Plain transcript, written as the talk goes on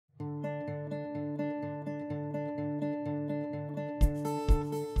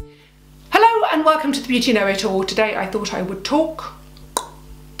and welcome to the Beauty Know-It-All. Today I thought I would talk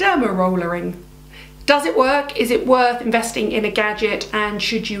dermarollering. Does it work? Is it worth investing in a gadget, and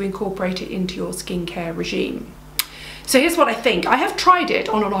should you incorporate it into your skincare regime? So here's what I think. I have tried it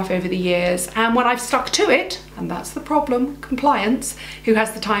on and off over the years, and when I've stuck to it, and that's the problem, compliance, who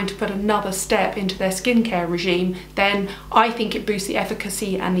has the time to put another step into their skincare regime, then I think it boosts the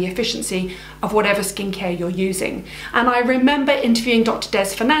efficacy and the efficiency of whatever skincare you're using. And I remember interviewing Dr.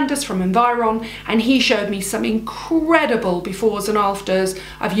 Fernandes from Environ, and he showed me some incredible befores and afters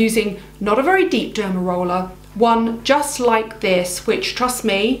of using not a very deep dermaroller, one just like this, which, trust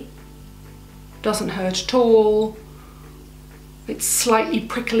me, doesn't hurt at all. It's slightly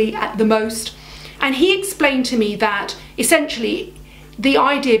prickly at the most. And he explained to me that essentially the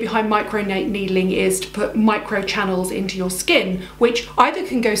idea behind micro needling is to put micro channels into your skin, which either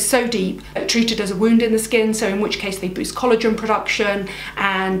can go so deep, treated as a wound in the skin, so in which case they boost collagen production,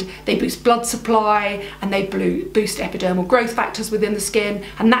 and they boost blood supply, and they boost epidermal growth factors within the skin,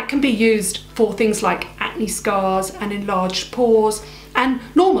 and that can be used for things like acne scars and enlarged pores, and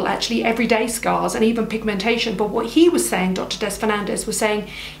normal, actually, everyday scars, and even pigmentation. But what he was saying, Dr. Fernandes was saying,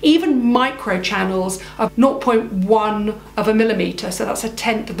 even micro channels of 0.1 of a millimetre, so that's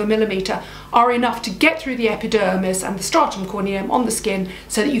 1/10 of a millimetre, are enough to get through the epidermis and the stratum corneum on the skin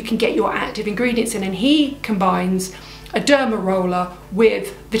so that you can get your active ingredients in. And he combines a dermaroller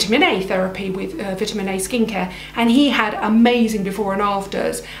with vitamin A therapy, with vitamin A skincare, and he had amazing before and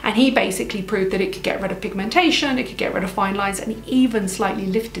afters, and he basically proved that it could get rid of pigmentation, it could get rid of fine lines, and even slightly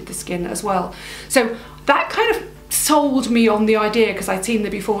lifted the skin as well. So that kind of sold me on the idea, because I'd seen the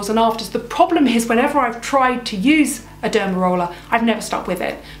befores and afters. The problem is, whenever I've tried to use a dermaroller, I've never stuck with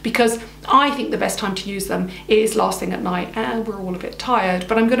it, because I think the best time to use them is last thing at night, and we're all a bit tired.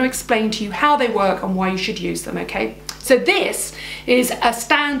 But I'm going to explain to you how they work and why you should use them, okay? So this is a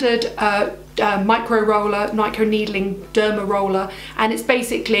standard micro roller, micro needling dermaroller, and it's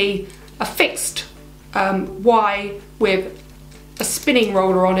basically a fixed Y with a spinning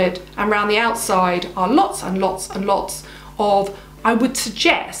roller on it, and around the outside are lots and lots and lots of, I would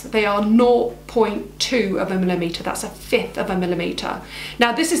suggest that they are 0.2 of a millimetre, that's 1/5 of a millimetre.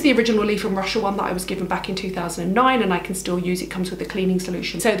 Now this is the original Leaf from Russia one that I was given back in 2009, and I can still use it. Comes with a cleaning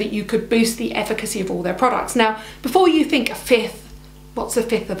solution so that you could boost the efficacy of all their products. Now, before you think 1/5, what's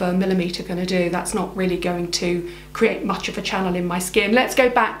 1/5 of a millimetre going to do? That's not really going to create much of a channel in my skin. Let's go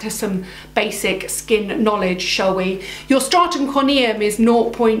back to some basic skin knowledge, shall we? Your stratum corneum is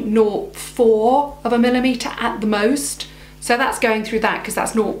 0.04 of a millimetre at the most. So that's going through that, because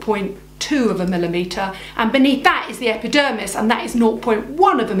that's 0.2 of a millimetre, and beneath that is the epidermis, and that is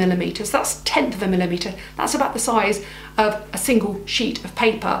 0.1 of a millimetre, so that's 1/10 of a millimetre. That's about the size of a single sheet of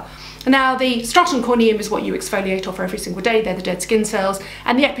paper. Now the stratum corneum is what you exfoliate off every single day, they're the dead skin cells,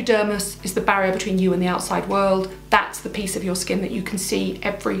 and the epidermis is the barrier between you and the outside world. That's the piece of your skin that you can see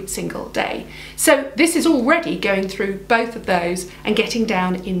every single day. So this is already going through both of those and getting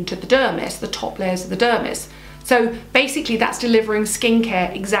down into the dermis, the top layers of the dermis. So basically that's delivering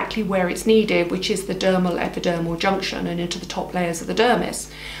skincare exactly where it's needed, which is the dermal epidermal junction and into the top layers of the dermis,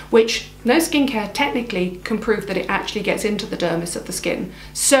 which no skincare technically can prove that it actually gets into the dermis of the skin.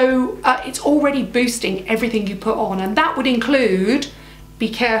 So it's already boosting everything you put on, and that would include, be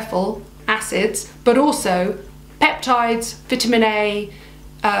careful, acids, but also peptides, vitamin A,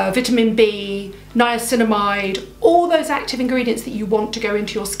 vitamin B, niacinamide, all those active ingredients that you want to go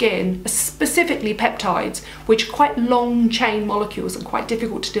into your skin, specifically peptides, which are quite long chain molecules and quite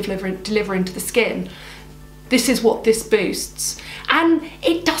difficult to deliver into the skin. This is what this boosts. And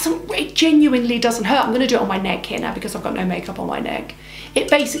it genuinely doesn't hurt. I'm going to do it on my neck here now because I've got no makeup on my neck. It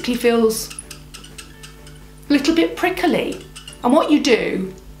basically feels a little bit prickly. And what you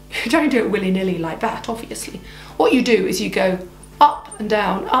do, you don't do it willy-nilly like that, obviously. What you do is you go up and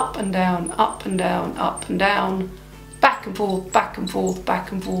down, up and down, up and down, up and down, back and forth, back and forth, back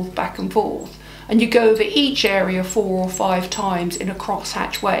and forth, back and forth. And you go over each area 4 or 5 times in a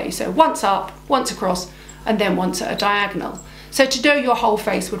cross-hatch way. So once up, once across, and then once at a diagonal. So to do your whole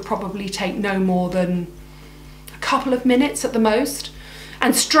face would probably take no more than a couple of minutes at the most.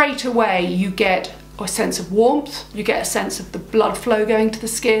 And straight away you get a sense of warmth, you get a sense of the blood flow going to the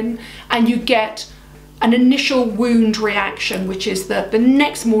skin, and you get an initial wound reaction, which is that the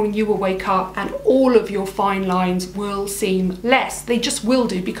next morning you will wake up and all of your fine lines will seem less. They just will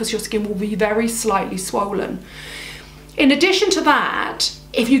do, because your skin will be very slightly swollen. In addition to that,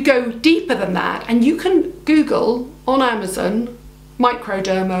 if you go deeper than that, and you can Google on Amazon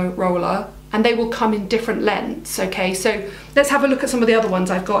microdermaroller, and they will come in different lengths, okay? So let's have a look at some of the other ones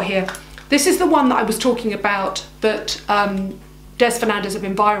I've got here. This is the one that I was talking about that Des Fernandes of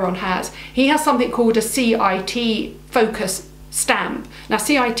Environ has. He has something called a CIT focus stamp. Now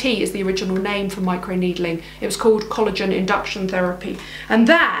CIT is the original name for microneedling. It was called collagen induction therapy, and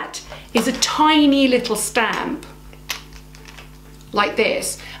that is a tiny little stamp like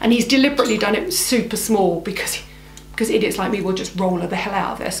this, and he's deliberately done it super small because idiots like me will just roller the hell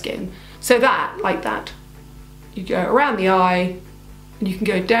out of their skin. So that, like that, you go around the eye and you can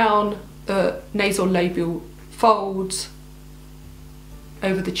go down the nasal labial folds,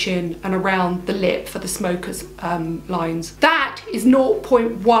 over the chin and around the lip for the smoker's lines. That is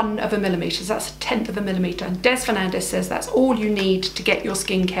 0.1 of a millimetre, so that's a 1/10 of a millimetre, and Des Fernandes says that's all you need to get your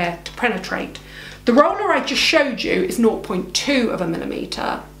skincare to penetrate. The roller I just showed you is 0.2 of a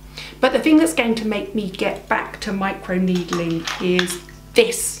millimetre, but the thing that's going to make me get back to microneedling is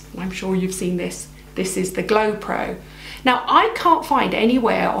this. I'm sure you've seen this. This is the GloPro. Now, I can't find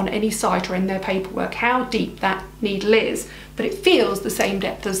anywhere on any site or in their paperwork how deep that needle is, but it feels the same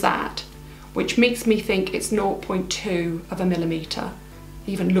depth as that, which makes me think it's 0.2 of a millimetre.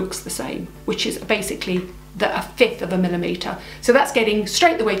 Even looks the same, which is basically a 1/5 of a millimetre. So that's getting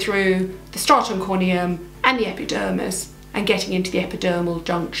straight the way through the stratum corneum and the epidermis and getting into the epidermal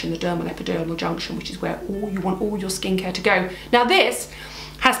junction, the dermal epidermal junction, which is where you want all your skincare to go. Now this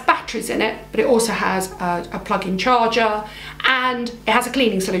has batteries in it, but it also has a plug-in charger, and it has a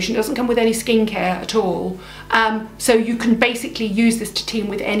cleaning solution. It doesn't come with any skincare at all. So you can basically use this to team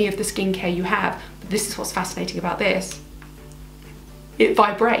with any of the skincare you have. But this is what's fascinating about this. It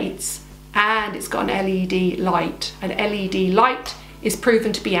vibrates and it's got an LED light. An LED light is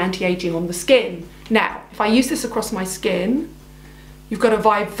proven to be anti-aging on the skin. Now, if I use this across my skin, you've got a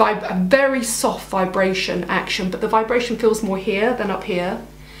very soft vibration action, but the vibration feels more here than up here.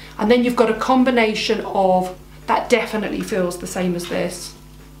 And then you've got a combination of, that definitely feels the same as this.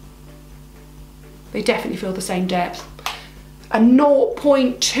 They definitely feel the same depth. A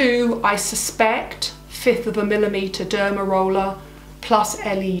 0.2, I suspect, 1/5 of a millimetre Dermaroller plus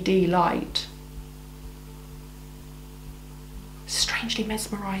LED light. Strangely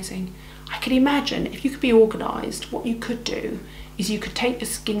mesmerising. I can imagine if you could be organised, what you could do is you could take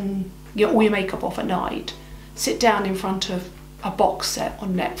all your makeup off at night, sit down in front of a box set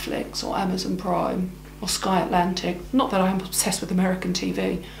on Netflix or Amazon Prime or Sky Atlantic, not that I'm obsessed with American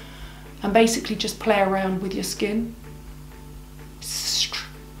TV, and basically just play around with your skin.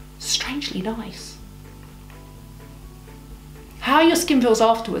 Strangely nice. How your skin feels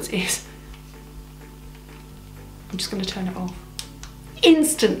afterwards is, I'm just going to turn it off.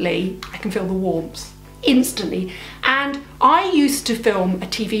 Instantly, I can feel the warmth. Instantly. And I used to film a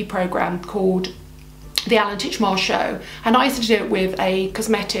TV programme called The Alan Titchmarsh Show, and I used to do it with a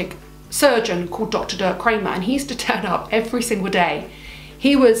cosmetic surgeon called Dr. Dirk Kramer, and he used to turn up every single day.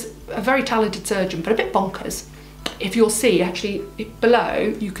 He was a very talented surgeon, but a bit bonkers. If you'll see, actually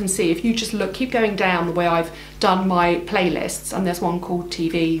below, you can see, if you just look, keep going down the way I've done my playlists, and there's one called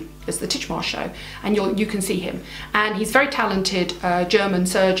TV, there's the Titchmarsh Show, and you can see him. And he's a very talented German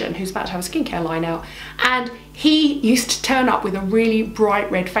surgeon who's about to have a skincare line out, and he used to turn up with a really bright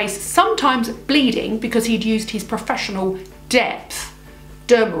red face, sometimes bleeding because he'd used his professional depth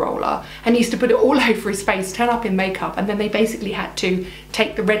Dermaroller, and he used to put it all over his face, turn up in makeup, and then they basically had to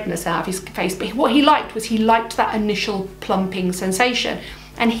take the redness out of his face. But what he liked was, he liked that initial plumping sensation,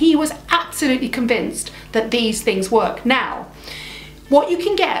 and he was absolutely convinced that these things work. Now, what you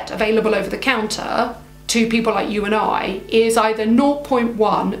can get available over the counter to people like you and I is either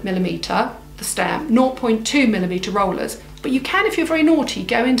 0.1 millimetre, the stamp, 0.2 millimetre rollers, but you can, if you're very naughty,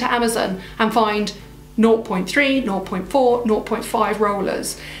 go into Amazon and find 0.3, 0.4, 0.5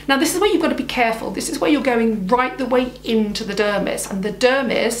 rollers. Now this is where you've got to be careful. This is where you're going right the way into the dermis, and the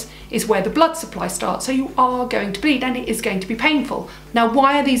dermis is where the blood supply starts, so you are going to bleed and it is going to be painful. Now,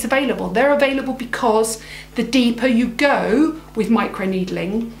 why are these available? They're available because the deeper you go with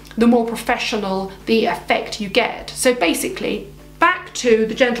microneedling, the more professional the effect you get. So basically, back to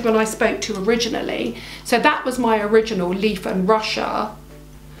the gentleman I spoke to originally, so that was my original Leaf and Russia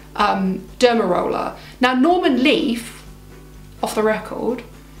Dermaroller. Now, Norman Leaf, off the record,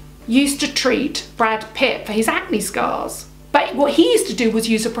 used to treat Brad Pitt for his acne scars, but what he used to do was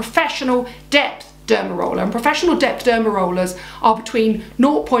use a professional depth Dermaroller, and professional depth Dermarollers are between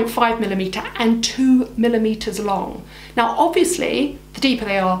 0.5 millimetre and 2 millimetres long. Now obviously, the deeper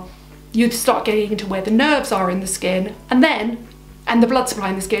they are, you start getting into where the nerves are in the skin, and the blood supply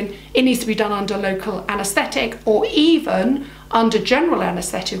in the skin, it needs to be done under local anaesthetic, or even under general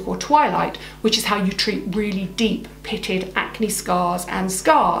anaesthetic or twilight, which is how you treat really deep pitted acne scars and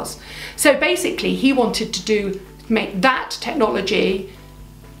scars. So basically he wanted to make that technology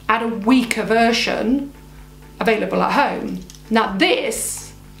at a weaker version available at home. Now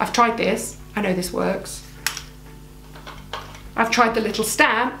this, I've tried this, I know this works. I've tried the little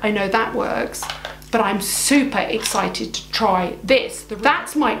stamp, I know that works, but I'm super excited to try this.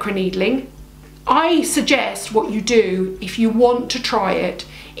 That's microneedling. I suggest what you do if you want to try it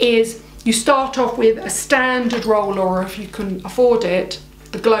is you start off with a standard roller, or if you can afford it,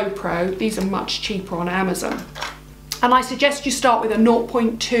 the GloPro. These are much cheaper on Amazon. And I suggest you start with a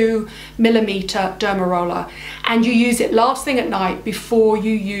 0.2 millimeter Dermaroller, and you use it last thing at night before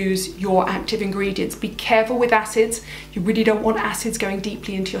you use your active ingredients. Be careful with acids. You really don't want acids going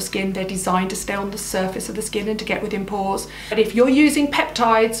deeply into your skin. They're designed to stay on the surface of the skin and to get within pores. But if you're using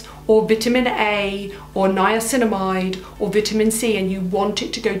peptides or vitamin A or niacinamide or vitamin C and you want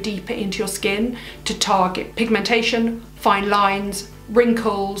it to go deeper into your skin to target pigmentation, fine lines,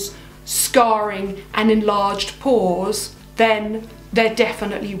 wrinkles, scarring and enlarged pores, then they're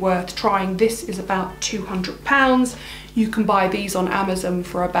definitely worth trying. This is about £200. You can buy these on Amazon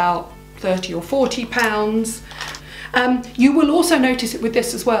for about £30 or £40. You will also notice it with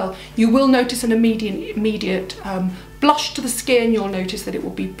this as well. You will notice an immediate blush to the skin. You'll notice that it will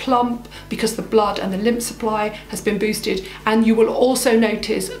be plump because the blood and the lymph supply has been boosted, and you will also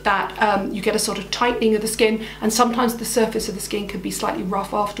notice that you get a sort of tightening of the skin, and sometimes the surface of the skin can be slightly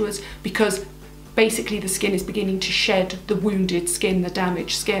rough afterwards because basically the skin is beginning to shed the wounded skin, the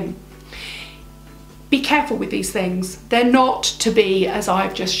damaged skin. Be careful with these things. They're not to be, as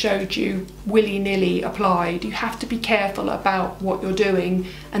I've just showed you, willy-nilly applied. You have to be careful about what you're doing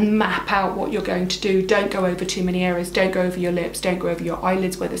and map out what you're going to do. Don't go over too many areas. Don't go over your lips. Don't go over your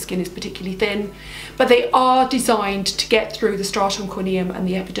eyelids where the skin is particularly thin. But they are designed to get through the stratum corneum and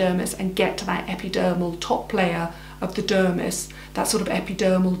the epidermis and get to that epidermal top layer of the dermis, that sort of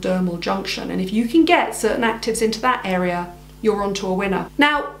epidermal-dermal junction. And if you can get certain actives into that area, you're onto a winner.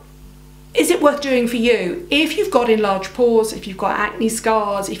 Now, is it worth doing for you? If you've got enlarged pores, if you've got acne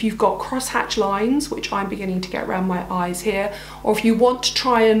scars, if you've got crosshatch lines, which I'm beginning to get around my eyes here, or if you want to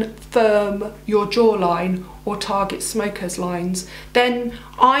try and firm your jawline or target smoker's lines, then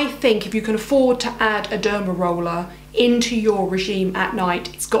I think if you can afford to add a Dermaroller into your regime at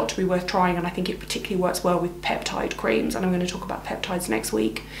night, it's got to be worth trying, and I think it particularly works well with peptide creams, and I'm going to talk about peptides next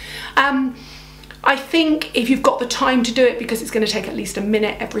week. I think if you've got the time to do it, because it's going to take at least a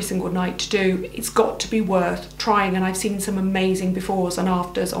minute every single night to do, it's got to be worth trying, and I've seen some amazing befores and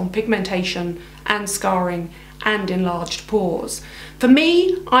afters on pigmentation and scarring and enlarged pores. For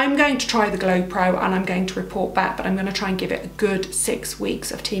me, I'm going to try the GloPro and I'm going to report back, but I'm going to try and give it a good 6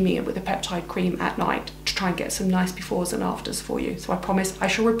 weeks of teaming it with a peptide cream at night to try and get some nice befores and afters for you. So I promise I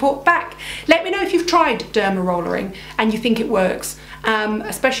shall report back. Let me know if you've tried Dermarollering and you think it works,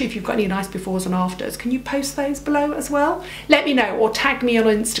 especially if you've got any nice befores and afters. Can you post those below as well? Let me know, or tag me on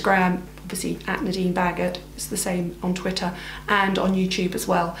Instagram, obviously at Nadine Baggott. It's the same on Twitter and on YouTube as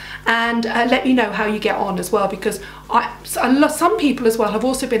well. And let me know how you get on as well, because some people as well have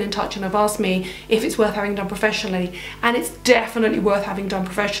also been in touch and have asked me if it's worth having done professionally, and it's definitely worth having done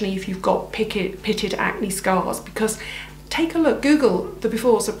professionally if you've got pitted acne scars, because take a look, Google the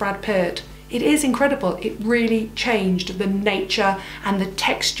befores of Brad Pitt. It is incredible. It really changed the nature and the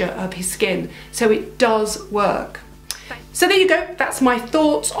texture of his skin. So it does work. So there you go, that's my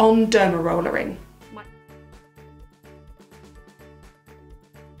thoughts on Dermarollering.